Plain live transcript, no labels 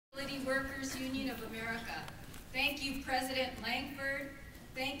Workers Union of America. Thank you, President Langford.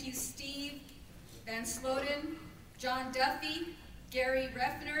 Thank you, Steve Van Sloten, John Duffy, Gary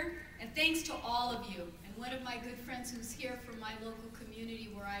Reffner, and thanks to all of you. And one of my good friends who's here from my local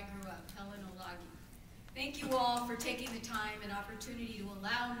community where I grew up, Helen Olagi. Thank you all for taking the time and opportunity to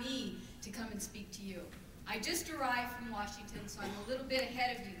allow me to come and speak to you. I just arrived from Washington, so I'm a little bit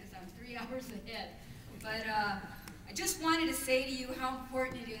ahead of you because I'm 3 hours ahead. But I just wanted to say to you how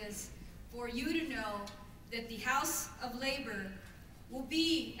important it is for you to know that the House of Labor will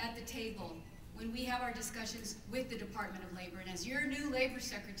be at the table when we have our discussions with the Department of Labor. And as your new Labor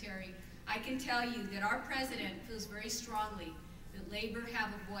Secretary, I can tell you that our President feels very strongly that labor have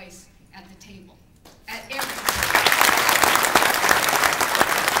a voice at the table, at every table.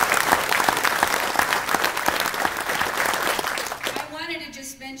 I wanted to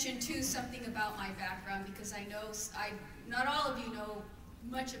just mention, too, something about my background, because I know not all of you know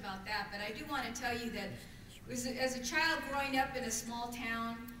much about that, but I do want to tell you that as a child growing up in a small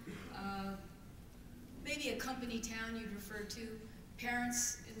town, maybe a company town you'd refer to,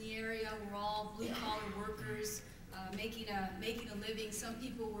 parents in the area were all blue-collar workers, making a living. Some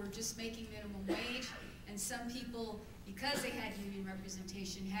people were just making minimum wage, and some people, because they had union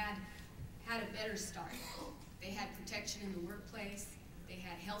representation, had a better start. They had protection in the workplace, they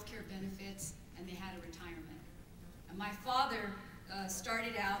had health care benefits, and they had a retirement. And my father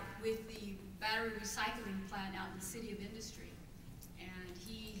started out with the battery recycling plant out in the City of Industry, and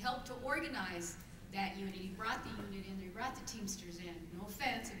he helped to organize that unit. He brought the unit in there, he brought the Teamsters in. No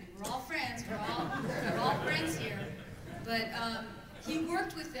offense, I mean, we're all friends, we're all friends here. But he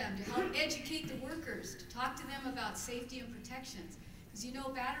worked with them to help educate the workers, to talk to them about safety and protections. Because you know,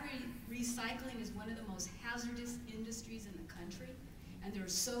 battery recycling is one of the most hazardous industries in the country, and there are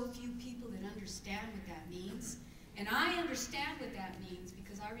so few people that understand what that means. And I understand what that means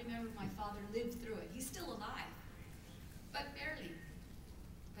because I remember my father lived through it. He's still alive, but barely.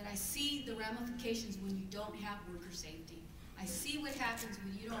 But I see the ramifications when you don't have worker safety. I see what happens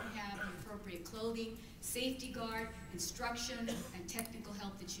when you don't have the appropriate clothing, safety guard, instruction, and technical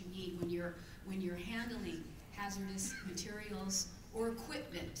help that you need when you're handling hazardous materials or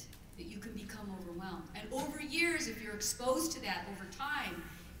equipment that you can become overwhelmed. And over years, if you're exposed to that over time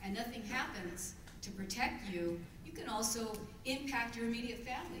and nothing happens to protect you, you can also impact your immediate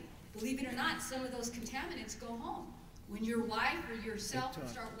family. Believe it or not, some of those contaminants go home. When your wife or yourself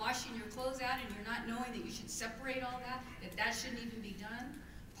start washing your clothes out and you're not knowing that you should separate all that shouldn't even be done,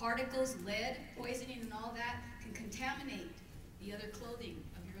 particles, lead, poisoning, and all that can contaminate the other clothing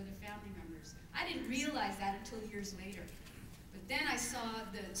of your other family members. I didn't realize that until years later. But then I saw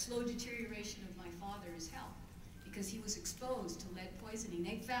the slow deterioration of my father's health because he was exposed to lead poisoning.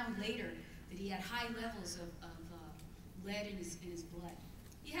 They found later that he had high levels of lead in his blood.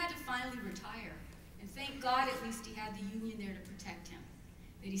 He had to finally retire. And thank God at least he had the union there to protect him.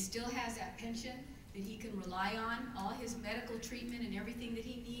 That he still has that pension that he can rely on. All his medical treatment and everything that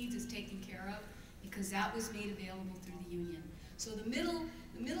he needs is taken care of because that was made available through the union. So the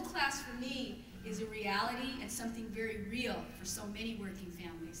middle class for me is a reality and something very real for so many working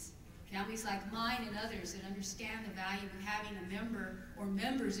families. Families like mine and others that understand the value of having a member or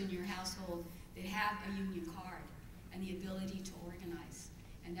members in your household that have a union card and the ability to organize.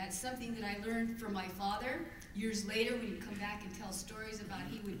 And that's something that I learned from my father years later when he'd come back and tell stories about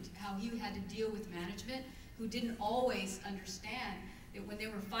how he had to deal with management who didn't always understand that when they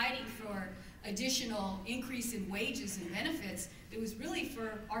were fighting for additional increase in wages and benefits, it was really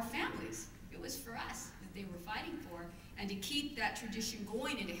for our families. It was for us that they were fighting for, and to keep that tradition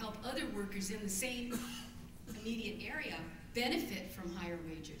going and to help other workers in the same immediate area benefit from higher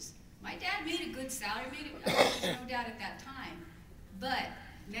wages. My dad made a good salary, no doubt at that time, but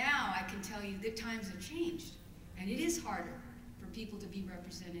now I can tell you that times have changed, and it is harder for people to be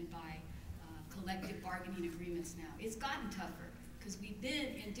represented by collective bargaining agreements now. It's gotten tougher because we've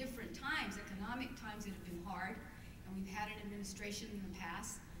been in different times, economic times that have been hard, and we've had an administration in the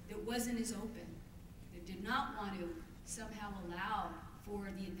past that wasn't as open, that did not want to somehow allow for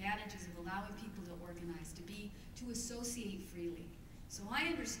the advantages of allowing people to organize, to associate freely. So I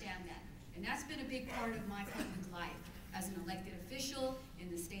understand that, and that's been a big part of my public life as an elected official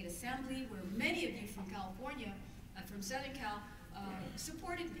in the state assembly, where many of you from California, from Southern Cal,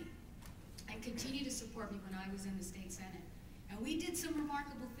 supported me and continue to support me when I was in the state senate. And we did some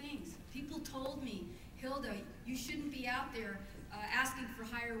remarkable things. People told me, Hilda, you shouldn't be out there asking for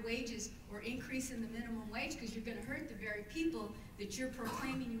higher wages or increase in the minimum wage because you're going to hurt the very people that you're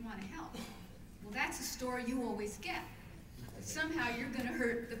proclaiming you want to help. Well, that's a story you always get. Somehow you're going to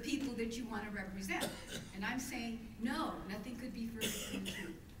hurt the people that you want to represent. And I'm saying, no, nothing could be further from the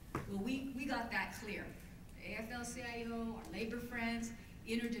truth. We'll that clear. The AFL-CIO, our labor friends,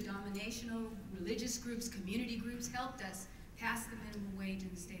 interdenominational, religious groups, community groups helped us pass the minimum wage in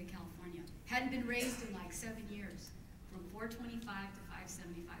the state of California. Hadn't been raised in like 7 years, from $4.25 to $5.75.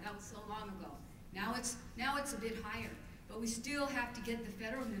 That was so long ago. Now it's a bit higher, but we still have to get the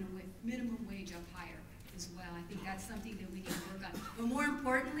federal minimum wage up higher as well. I think that's something that we need to work on. But more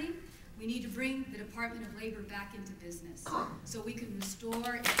importantly, we need to bring the Department of Labor back into business so we can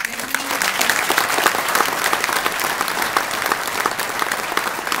restore integrity.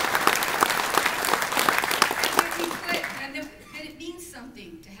 And it means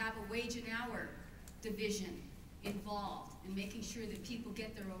something to have a wage and hour division involved in making sure that people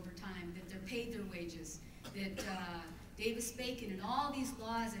get their overtime, that they're paid their wages, that Davis-Bacon and all these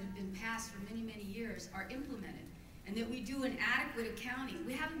laws that have been passed for many, many years are implemented, and that we do an adequate accounting.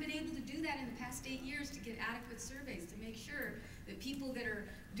 We haven't been able to do that in the past 8 years to get adequate surveys to make sure that people that are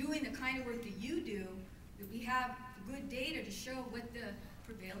doing the kind of work that you do, that we have good data to show what the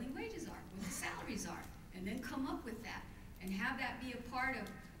prevailing wages are, what the salaries are, and then come up with that and have that be a part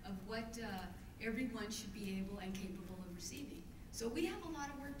of what everyone should be able and capable of receiving. So we have a lot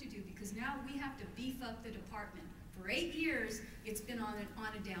of work to do because now we have to beef up the department. For 8 years, it's been on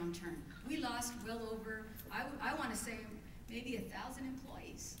a downturn. We lost well over, I want to say, maybe 1,000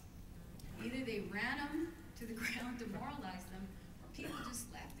 employees. Either they ran them to the ground, demoralized them, or people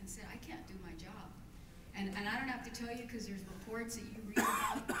just left and said, I can't do my job. And I don't have to tell you because there's reports that you read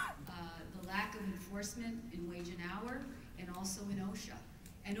about the lack of enforcement in wage and hour and also in OSHA.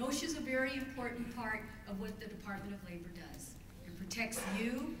 And OSHA is a very important part of what the Department of Labor does. It protects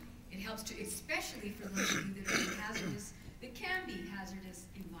you. It helps to, especially for those of you that are in hazardous, that can be hazardous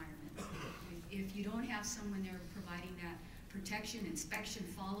environments. If you don't have someone there providing that protection, inspection,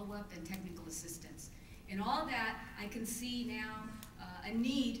 follow-up, and technical assistance. And all that, I can see now a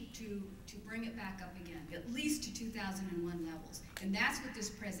need to bring it back up again, at least to 2001 levels. And that's what this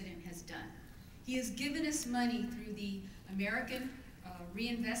president has done. He has given us money through the American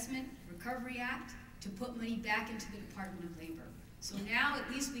Reinvestment Recovery Act to put money back into the Department of Labor. So now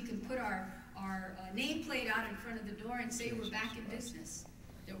at least we can put our nameplate out in front of the door and say we're back in business,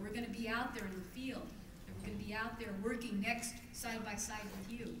 that we're going to be out there in the field, that we're going to be out there working next side by side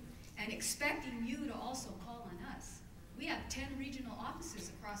with you, and expecting you to also call on us. We have 10 regional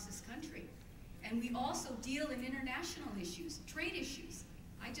offices across this country, and we also deal in international issues, trade issues.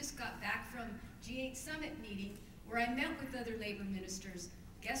 I just got back from G8 Summit meeting where I met with other labor ministers.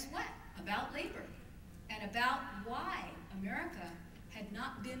 Guess what? About labor and about why America had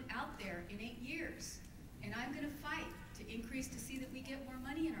not been out there in 8 years. And I'm going to fight to increase to see that we get more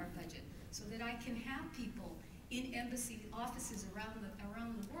money in our budget so that I can have people in embassy offices around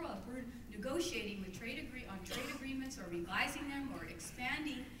the world. We're negotiating with trade agreements or revising them or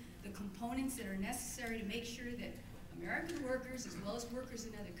expanding the components that are necessary to make sure that American workers as well as workers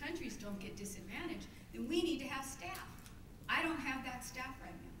in other countries don't get disadvantaged. Then we need to have staff. I don't have that staff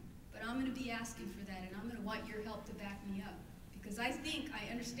right now, but I'm going to be asking for that, and I'm going to want your help to back me up. Because I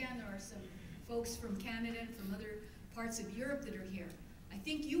understand there are some folks from Canada and from other parts of Europe that are here. I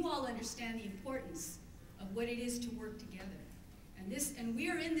think you all understand the importance of what it is to work together. And we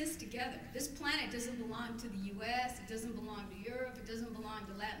are in this together. This planet doesn't belong to the U.S., it doesn't belong to Europe, it doesn't belong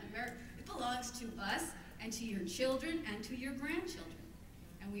to Latin America. It belongs to us and to your children and to your grandchildren.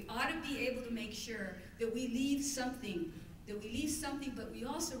 And we ought to be able to make sure that we leave something, but we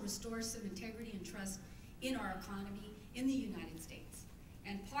also restore some integrity and trust in our economy in the United States.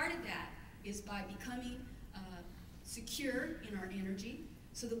 And part of that is by becoming secure in our energy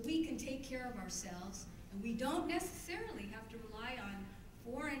so that we can take care of ourselves, and we don't necessarily have to rely on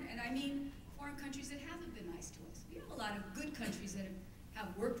foreign countries that haven't been nice to us. We have a lot of good countries that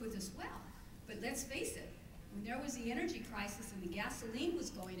have worked with us well, but let's face it, when there was the energy crisis and the gasoline was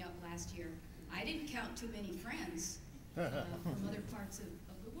going up last year, I didn't count too many friends from other parts of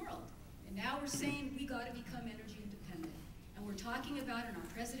the world. And now we're saying we got to become energy independent. And we're talking about, and our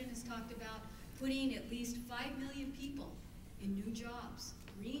president has talked about, putting at least 5 million people in new jobs,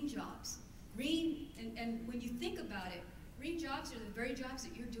 green jobs. Green, and when you think about it, green jobs are the very jobs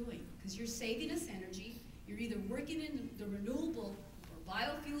that you're doing, because you're saving us energy. You're either working in the renewable or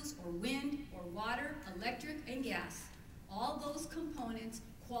biofuels or wind or water, electric, and gas. All those components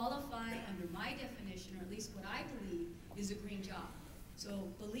qualify under my definition, or at least what I believe, is a green job. So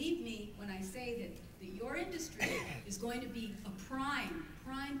believe me when I say that your industry is going to be a prime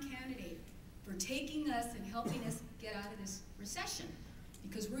candidate for taking us and helping us get out of this recession,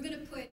 because we're going to put